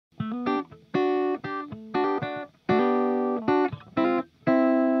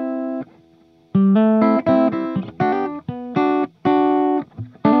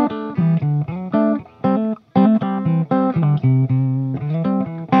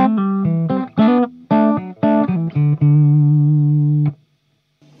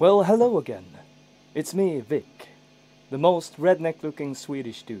Well, hello again. It's me, Vic, the most redneck looking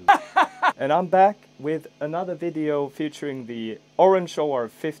Swedish dude. And I'm back with another video featuring the orange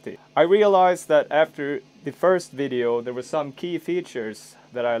OR-50. I realized that after the first video there were some key features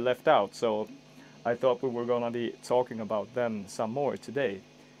that I left out, so I thought we were gonna be talking about them some more today.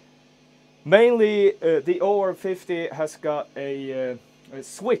 Mainly the OR-50 has got a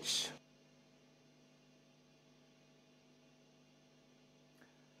switch.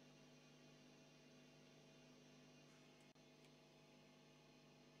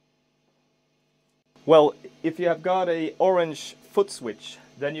 Well, if you have got a orange foot switch,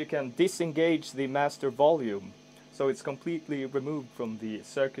 then you can disengage the master volume. So it's completely removed from the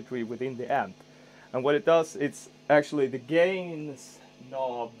circuitry within the amp. And what it does, it's actually the gains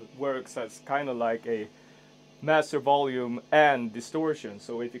knob works as kind of like a master volume and distortion.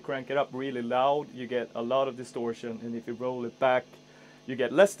 So if you crank it up really loud, you get a lot of distortion, and if you roll it back, you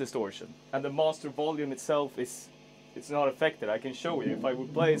get less distortion. And the master volume itself it's not affected. I can show you if I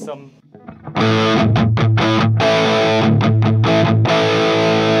would play some.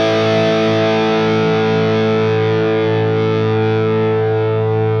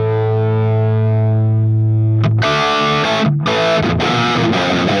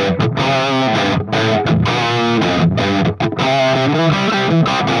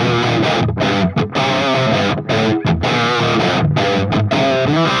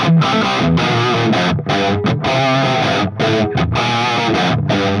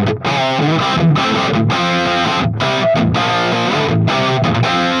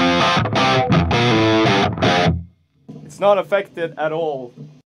 It's not affected at all.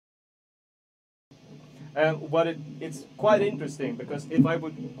 And what it's quite interesting, because if I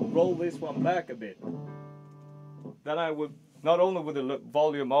would roll this one back a bit, then I would, not only would the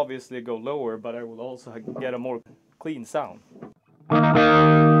volume obviously go lower, but I will also get a more clean sound.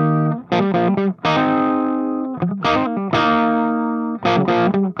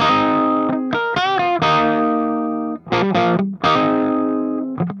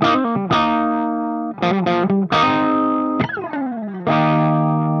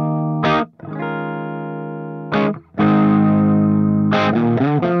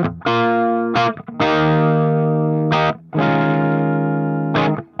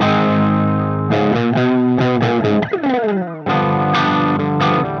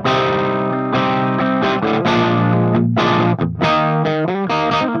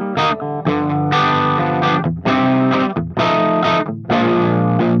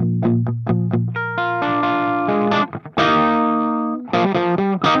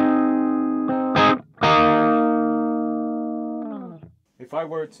 If I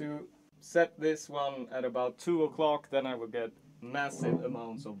were to set this one at about 2 o'clock, then I would get massive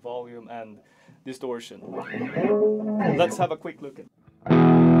amounts of volume and distortion. Let's have a quick look at it.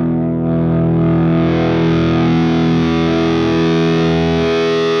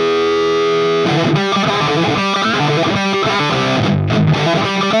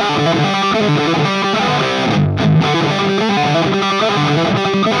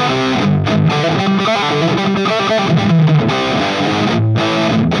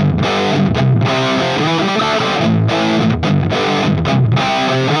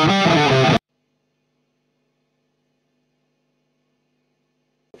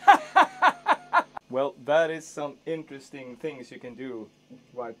 Well, that is some interesting things you can do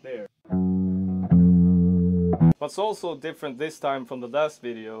right there. What's also different this time from the last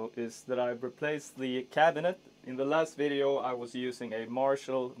video is that I've replaced the cabinet. In the last video I was using a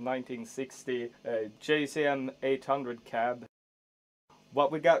Marshall 1960 JCM 800 cab.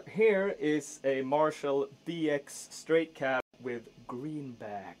 What we got here is a Marshall BX straight cab with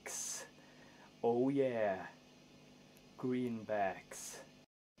greenbacks. Oh yeah, greenbacks.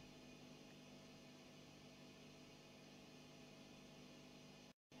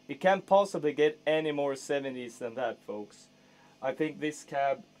 It can't possibly get any more 70s than that, folks. I think this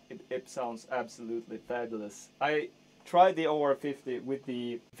cab, it sounds absolutely fabulous. I tried the OR-50 with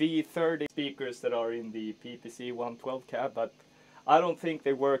the V30 speakers that are in the PPC 112 cab, but I don't think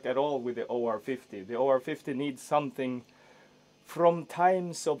they work at all with the OR-50. The OR-50 needs something from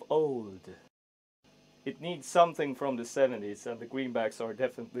times of old. It needs something from the 70s, and the greenbacks are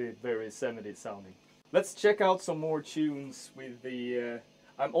definitely very 70s sounding. Let's check out some more tunes with the...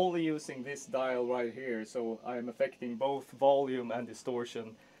 I'm only using this dial right here, so I'm affecting both volume and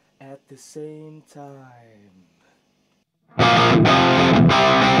distortion at the same time.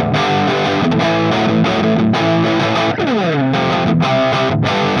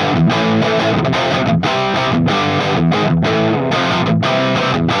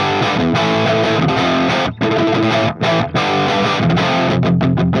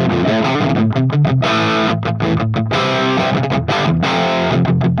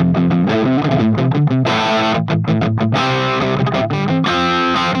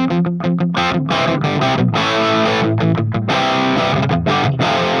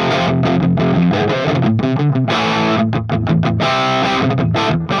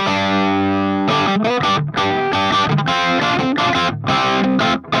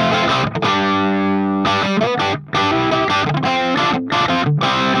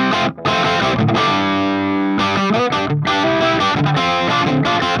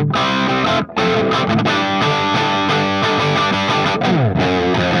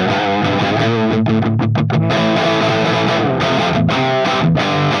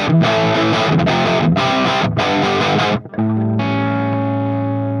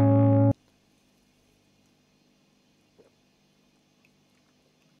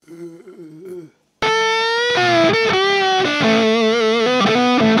 Well,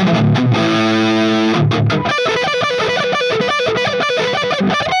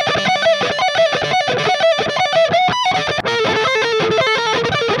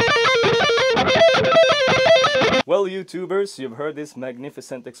 YouTubers, you've heard this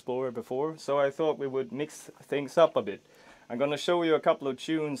magnificent Explorer before, so I thought we would mix things up a bit. I'm gonna show you a couple of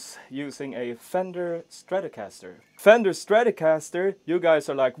tunes using a Fender Stratocaster. Fender Stratocaster, you guys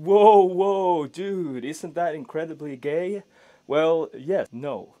are like, whoa, whoa, dude, isn't that incredibly gay? Well, yes,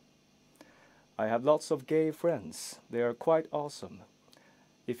 no. I have lots of gay friends. They are quite awesome.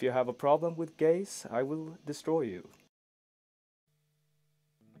 If you have a problem with gays, I will destroy you.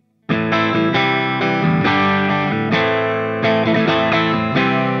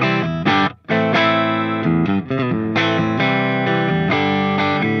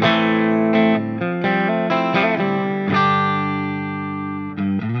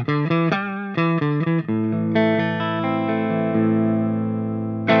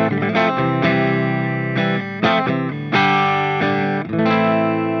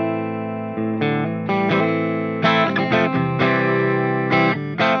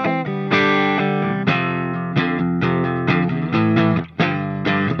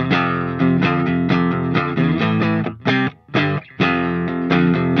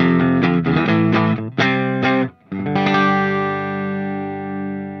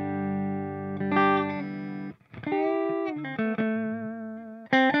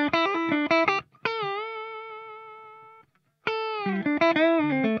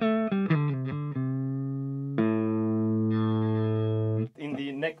 In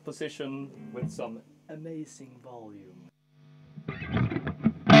the neck position with some amazing volume.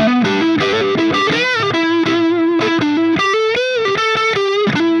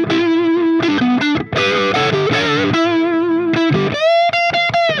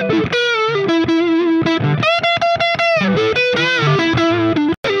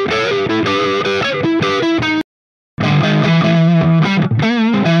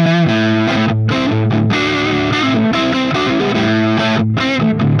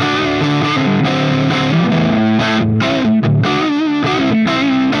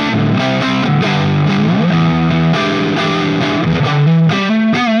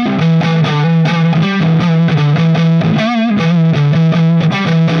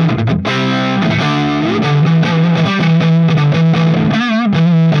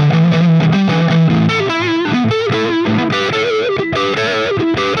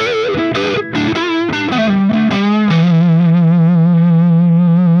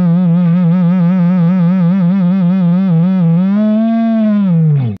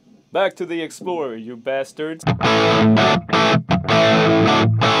 Back to the Explorer, you bastards.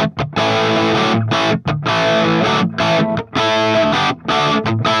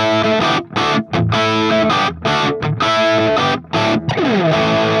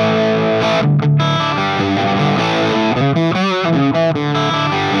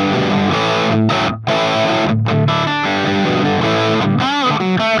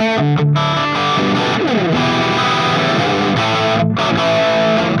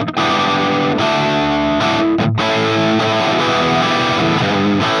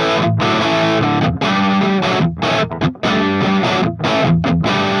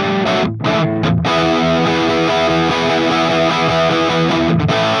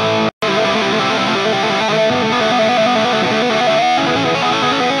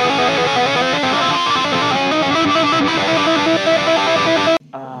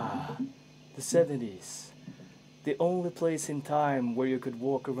 The 70s, the only place in time where you could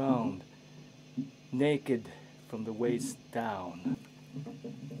walk around naked from the waist down.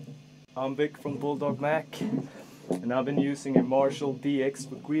 I'm Vic from Bulldog Mac, and I've been using a Marshall DX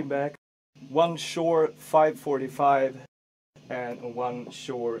with greenback, one Shure 545 and one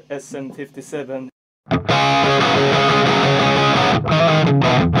Shure SM57.